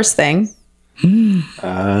Austin Powers thing.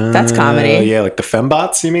 That's comedy. Yeah, like the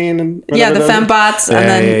fembots, you mean? Yeah, the fembots,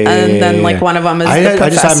 and then like one of them is the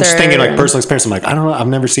professor. I'm just thinking like personal experience. I'm like, I don't know. I've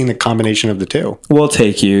never seen the combination of the two. We'll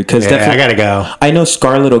take you, because I gotta go. I know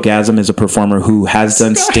Scarlett Orgasm is a performer who has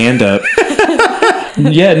done stand-up.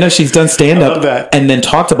 Yeah, no, she's done stand-up and then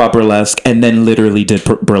talked about burlesque, and then literally did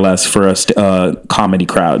burlesque for a comedy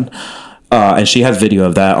crowd. And she has video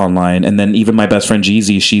of that online. And then even my best friend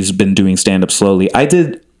Jeezy, she's been doing stand up slowly. I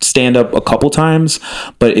did stand up a couple times,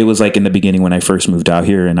 but it was like in the beginning when I first moved out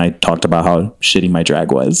here, and I talked about how shitty my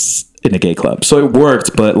drag was in a gay club. So it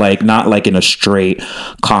worked, but like not like in a straight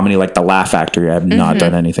comedy like the Laugh Factory. I have not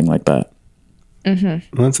done anything like that. Well,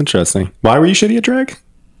 that's interesting. Why were you shitty at drag?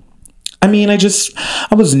 I mean, I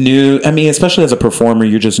was new. I mean, especially as a performer,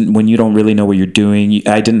 you're just, when you don't really know what you're doing.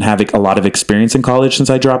 I didn't have a lot of experience in college since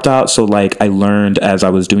I dropped out. So like I learned as I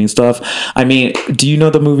was doing stuff. I mean, do you know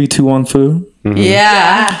the movie Tu Wong Fu? Mm-hmm.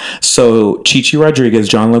 Yeah. So Chichi Rodriguez,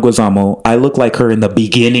 John Leguizamo, I look like her in the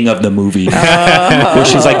beginning of the movie where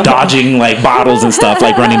she's like dodging like bottles and stuff,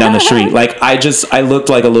 like running down the street. Like I looked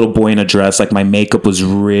like a little boy in a dress. Like my makeup was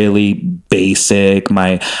really basic.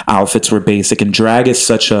 My outfits were basic, and drag is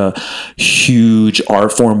such a huge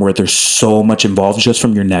art form where there's so much involved just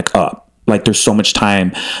from your neck up. Like there's so much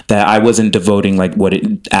time that I wasn't devoting like what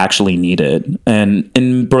it actually needed. And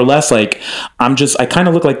in burlesque, like I kind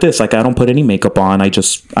of look like this. Like I don't put any makeup on.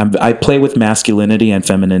 I play with masculinity and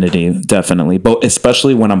femininity, definitely. But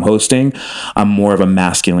especially when I'm hosting, I'm more of a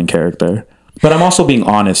masculine character. But I'm also being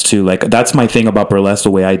honest too. Like that's my thing about burlesque.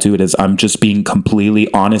 The way I do it is I'm just being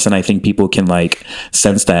completely honest, and I think people can like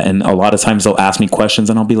sense that. And a lot of times they'll ask me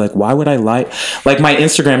questions, and I'll be like, "Why would I lie?" Like my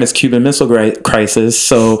Instagram is Cuban Missile Crisis,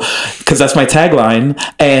 so because that's my tagline.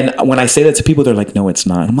 And when I say that to people, they're like, "No, it's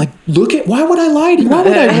not." I'm like, why would I lie to you? Why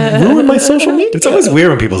would I ruin my social media? It's always weird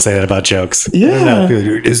when people say that about jokes. Yeah,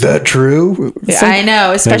 is that true? Yeah, I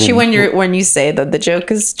know, especially when you say that the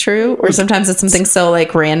joke is true, or sometimes it's something so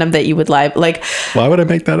like random that you would lie. Like, why would I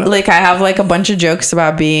make that up? Like I have like a bunch of jokes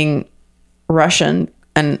about being Russian,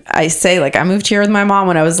 and I say like I moved here with my mom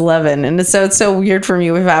when I was 11, and it's so weird for me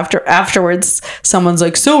if afterwards someone's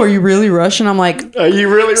like, "So are you really Russian?" I'm like, "Are you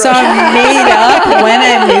really Russian?" So I made up when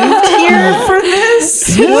I moved here for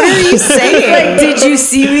this. Yeah. What are you saying? Like, did you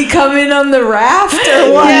see me come in on the raft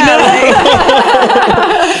or what? Yeah,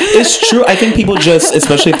 it's true. I think people just,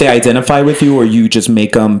 especially if they identify with you or you just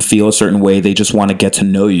make them feel a certain way, they just want to get to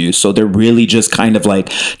know you. So they're really just kind of like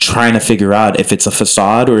trying to figure out if it's a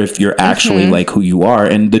facade or if you're actually like who you are.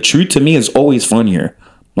 And the truth to me is always funnier.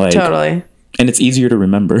 Like, totally. And it's easier to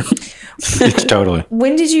remember. Totally.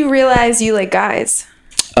 When did you realize you like guys?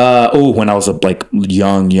 When I was like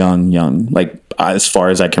young, like as far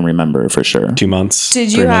as I can remember, for sure. 2 months.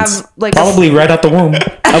 Did you have like probably right out the womb?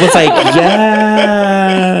 I was like,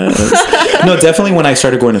 yes. No, definitely when I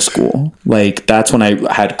started going to school. Like that's when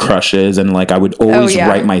I had crushes, and like I would always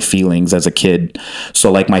write my feelings as a kid.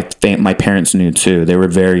 So like my parents knew too. They were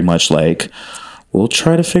very much like, we'll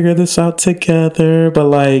try to figure this out together, but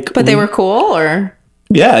they were cool, or?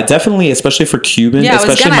 Yeah, definitely, especially for Cuban. Yeah,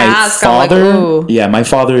 especially my father. Yeah, my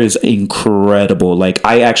father is incredible. Like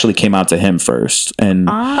I actually came out to him first, and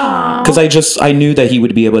because I knew that he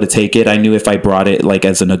would be able to take it. I knew if I brought it like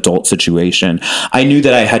as an adult situation, I knew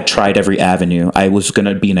that I had tried every avenue. I was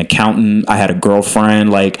gonna be an accountant. I had a girlfriend.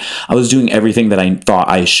 Like I was doing everything that I thought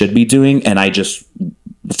I should be doing, and I just,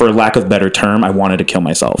 for lack of a better term, I wanted to kill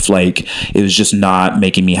myself. Like it was just not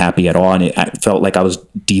making me happy at all, and I felt like I was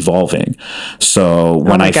devolving. So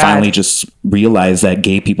when I finally just realized that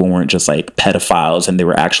gay people weren't just like pedophiles and they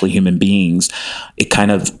were actually human beings, it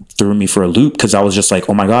kind of threw me for a loop, because I was just like,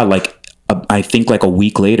 oh my God, like I think like a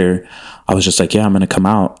week later, I was just like, yeah, I'm gonna come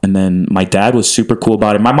out. And then my dad was super cool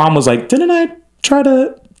about it. My mom was like, didn't I try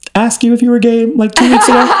to ask you if you were gay like 2 weeks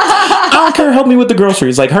ago? I don't care, help me with the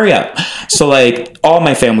groceries, like hurry up. So like all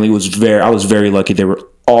my family I was very lucky. They were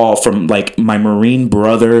all, from like my Marine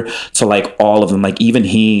brother to like all of them. Like even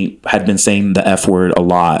he had been saying the F word a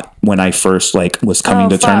lot when I first like was coming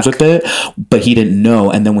to terms with it, but he didn't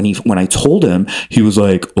know. And then when I told him, he was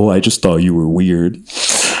like, oh, I just thought you were weird. And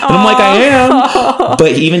I'm like, I am.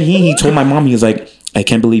 But even he told my mom, he was like, I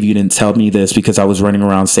can't believe you didn't tell me this, because I was running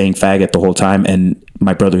around saying faggot the whole time, and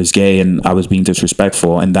my brother is gay and I was being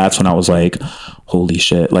disrespectful. And that's when I was like, holy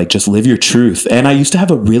shit, like just live your truth. And I used to have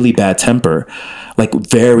a really bad temper, like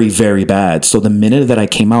very, very bad. So the minute that I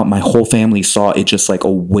came out, my whole family saw it, just like a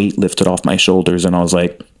weight lifted off my shoulders. And I was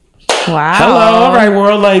like, wow, hello, all right,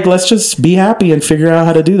 world, like let's just be happy and figure out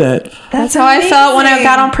how to do that. That's how I felt when I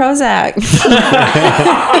got on Prozac.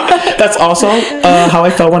 That's also how I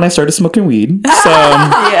felt when I started smoking weed. So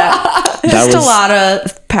yeah, just a lot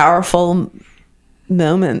of powerful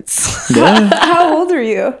moments. Yeah. How old are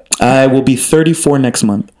you? I will be 34 next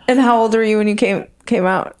month. And how old were you when you came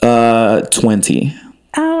out? 20.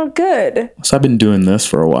 Oh, good. So I've been doing this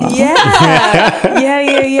for a while. Yeah.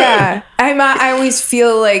 Yeah. I always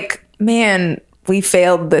feel like, man, we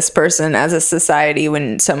failed this person as a society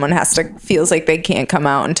when someone feels like they can't come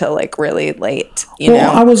out until like really late. You know,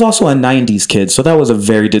 I was also a '90s kid, so that was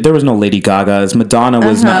there was no Lady Gaga's. Madonna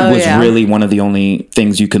was really one of the only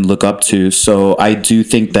things you can look up to. So I do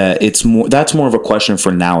think that that's more of a question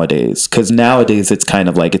for nowadays, because nowadays it's kind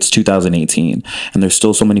of like it's 2018 and there's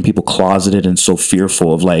still so many people closeted and so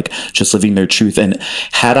fearful of like just living their truth. And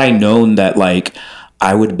had I known that like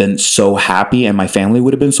I would have been so happy and my family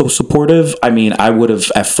would have been so supportive. I mean, I would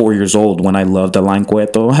have at 4 years old when I loved Alain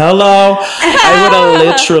Cueto. Hello. I would have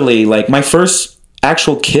literally like my first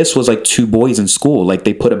actual kiss was like 2 boys in school. Like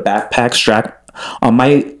they put a backpack strap on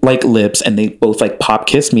my like lips and they both like pop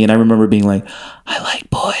kissed me. And I remember being like, I like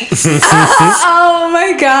boys. Oh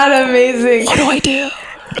my God. Amazing. What do I do?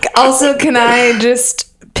 Also, can I just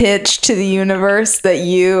pitch to the universe that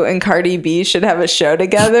you and Cardi B should have a show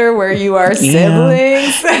together where you are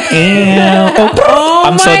siblings? Oh,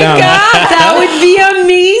 I'm so down. God, that would be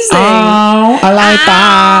amazing. Oh, I like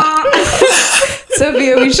that.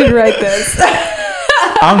 Sophia, we should write this.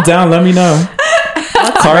 I'm down. Let me know.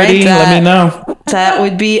 Cardi, let me know. That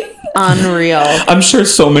would be unreal. I'm sure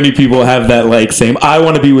so many people have that like same. I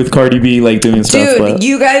want to be with Cardi B, like doing stuff. Dude, but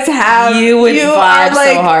you guys have. You would vibe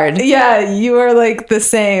like, so hard. Yeah, you are like the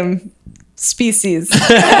same species.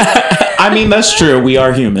 I mean, that's true. We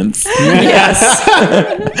are humans. Yes.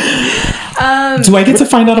 Do I get to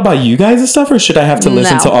find out about you guys and stuff, or should I have to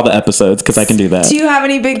listen to all the episodes? Because I can do that. Do you have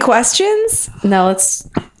any big questions? No, let's.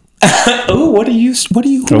 Oh, what are you? What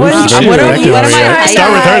am I? Start with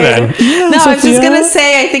her then. Yeah, No, I was just Sophia. gonna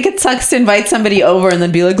say, I think it sucks to invite somebody over and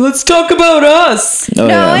then be like, let's talk about us. Oh, No,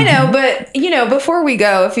 yeah. I know, but before we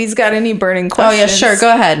go, if he's got any burning Oh questions, yeah, sure.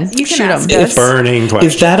 Go ahead. You can Shoot ask 'em. us. Burning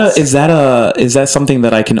questions. Is that something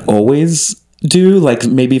that I can always do? Like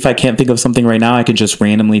maybe if I can't think of something right now, I could just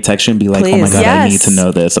randomly text you and be like, oh my Please. God, I Yes. need to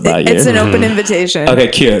know this about you. It's an open invitation. Okay,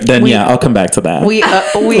 cute. Then I'll come back to that. We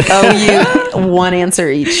owe you one answer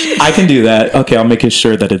each. I can do that. Okay, I'll make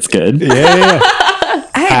sure that it's good. Yeah.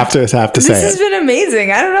 Have to say This has it. been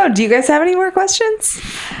amazing. I don't know. Do you guys have any more questions?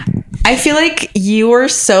 I feel like you were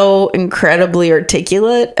so incredibly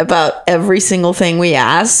articulate about every single thing we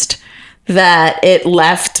asked that it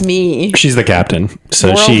left me She's the captain,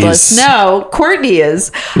 so worldless. she's No, Courtney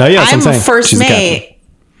is. No, yes, I'm I'm saying. first She's the mate.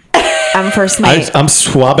 I'm first mate. I'm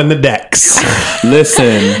swabbing the decks.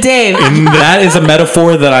 Listen, Dave, that is a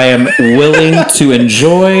metaphor that I am willing to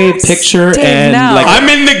enjoy, picture, Dave, and no. like. I'm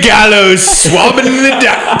in the gallows, swabbing the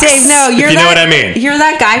decks. Dave, no, If you know what I mean. You're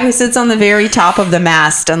that guy who sits on the very top of the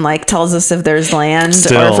mast and like tells us if there's land or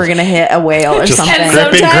Still. if we're gonna hit a whale or Just something. And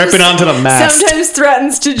gripping onto the mast. Sometimes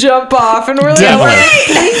threatens to jump off, and we're like, Definitely.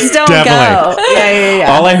 wait. Please don't Definitely. go.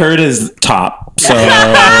 Yeah. All I heard is top. So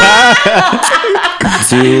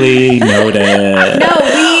duly noted. No,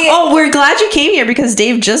 Oh, we're glad you came here because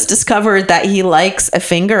Dave just discovered that he likes a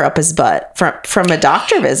finger up his butt from a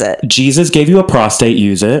doctor visit. Jesus gave you a prostate.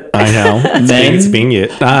 Use it. I know. Men- It's being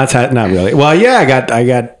it. Not really. Well, yeah, I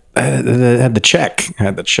had the check. I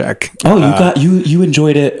had the check. Oh, you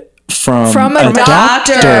enjoyed it from a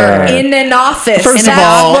doctor in an office. First And of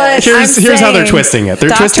all, that's what here's I'm how they're saying. twisting it. They're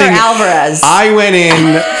Dr. twisting. Alvarez. I went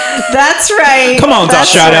in. That's right. Come on, That's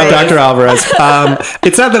Shout out right. Dr. Alvarez.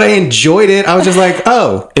 It's not that I enjoyed it. I was just like,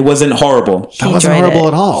 oh, It wasn't horrible. that wasn't enjoyed horrible it.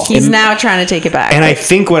 at all. He's now trying to take it back. And I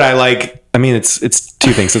think what I like, I mean, it's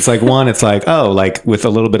 2 things. It's like one, it's like, oh, like with a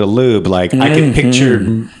little bit of lube, like I can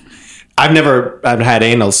picture. I've had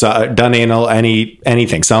anal, so done anal,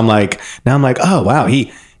 anything. So I'm like, oh wow,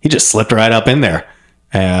 he just slipped right up in there.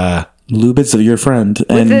 Lube is your friend,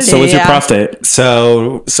 and this- so is your yeah. prostate.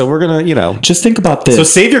 So we're gonna, Just think about this. So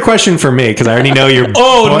save your question for me because I already know you're.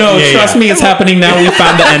 Oh no! Trust me, it's happening now. We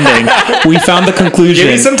found the ending. We found the conclusion.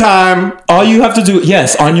 Give me some time. All you have to do,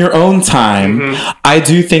 yes, on your own time. I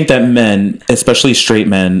do think that men, especially straight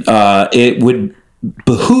men, it would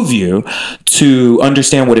behoove you to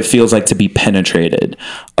understand what it feels like to be penetrated,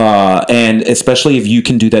 and especially if you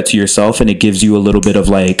can do that to yourself, and it gives you a little bit of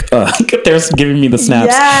like, there's giving me the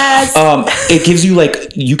snaps. Yes. It gives you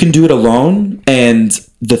like, you can do it alone, and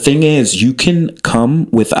the thing is, you can come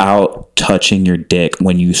without touching your dick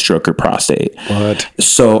when you stroke your prostate. What?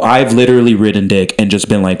 So I've literally ridden dick and just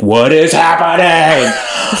been like, what is happening?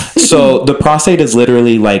 So the prostate is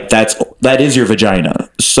literally like, that is your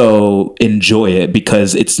vagina. So enjoy it,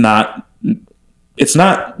 because it's not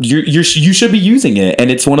you should be using it,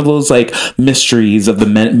 and it's one of those like mysteries of the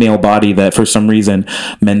male body that for some reason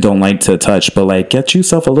men don't like to touch. But like, get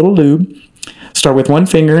yourself a little lube. Start with one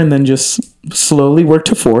finger and then just slowly work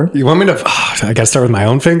to 4. You want me to? I gotta start with my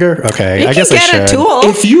own finger. Okay, You I can guess I get should. a tool.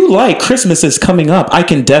 If you like, Christmas is coming up. I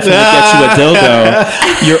can definitely get you a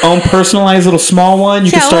dildo. Your own personalized little small one.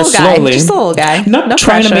 You can start slowly. Just a little guy. Not No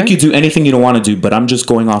trying pressure. to make you do anything you don't want to do, but I'm just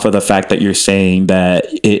going off of the fact that you're saying that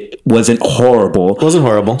it wasn't horrible. It wasn't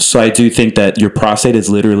horrible. So I do think that your prostate is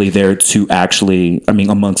literally there to actually, I mean,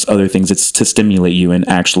 amongst other things, it's to stimulate you and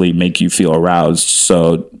actually make you feel aroused.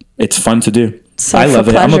 So it's fun to do. So I for love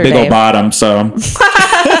it. I'm a pleasure, big old Dave. bottom, so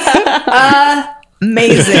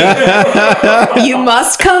Amazing. You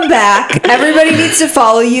must come back. Everybody needs to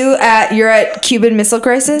follow you you're at Cuban Missile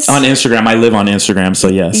Crisis. on Instagram, I live on Instagram, so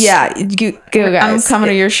yes. Yeah, go guys. I'm coming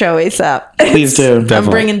to your show ASAP. Please do. I'm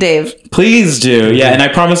bringing Dave. Please do. Yeah, and I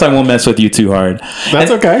promise I won't mess with you too hard.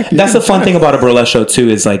 That's okay. That's the fun thing about a burlesque show too,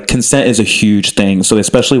 is like consent is a huge thing. So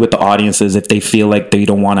especially with the audiences, if they feel like they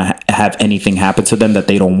don't want to have anything happen to them that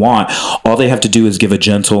they don't want, all they have to do is give a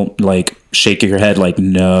gentle like shake of your head like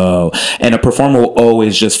no, and a performer will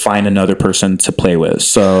always just find another person to play with.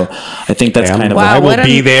 So I think that's kind of I will what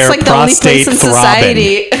be there, It's like the only prostate place in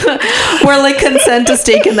society where like consent is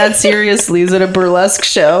taken that seriously. Is at a burlesque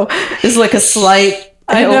show is like a slight.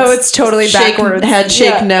 I know it's totally backwards. Head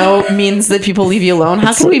shake no means that people leave you alone.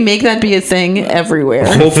 How can we make that be a thing everywhere?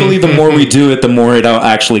 hopefully the more we do it, the more it'll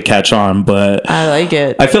actually catch on. But I like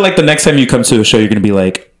it. I feel like the next time you come to a show, you're gonna be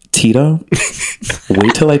like, Tito,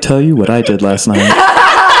 wait till I tell you what I did last night.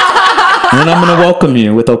 And then I'm gonna welcome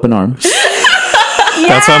you with open arms.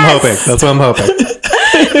 That's what I'm hoping.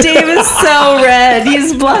 Dave is so red.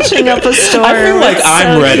 He's blushing up a storm. I feel like It's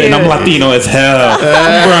I'm so red and I'm cute. Latino as hell.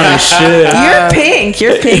 I'm running shit. You're pink.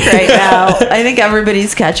 You're pink right now. I think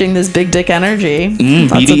everybody's catching this big dick energy.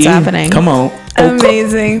 That's what's BDE. happening. Come on.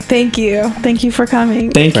 Amazing. Thank you. Thank you for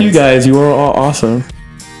coming. Thank you guys. You are all awesome.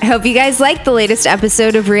 I hope you guys liked the latest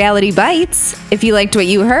episode of Reality Bites. If you liked what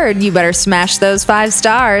you heard, you better smash those 5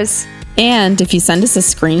 stars. And if you send us a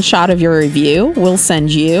screenshot of your review, we'll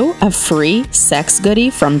send you a free sex goodie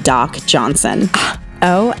from Doc Johnson.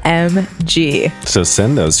 OMG. So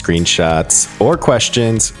send those screenshots or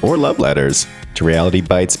questions or love letters to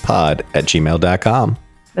realitybitespod@gmail.com.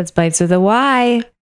 That's Bites with a Y.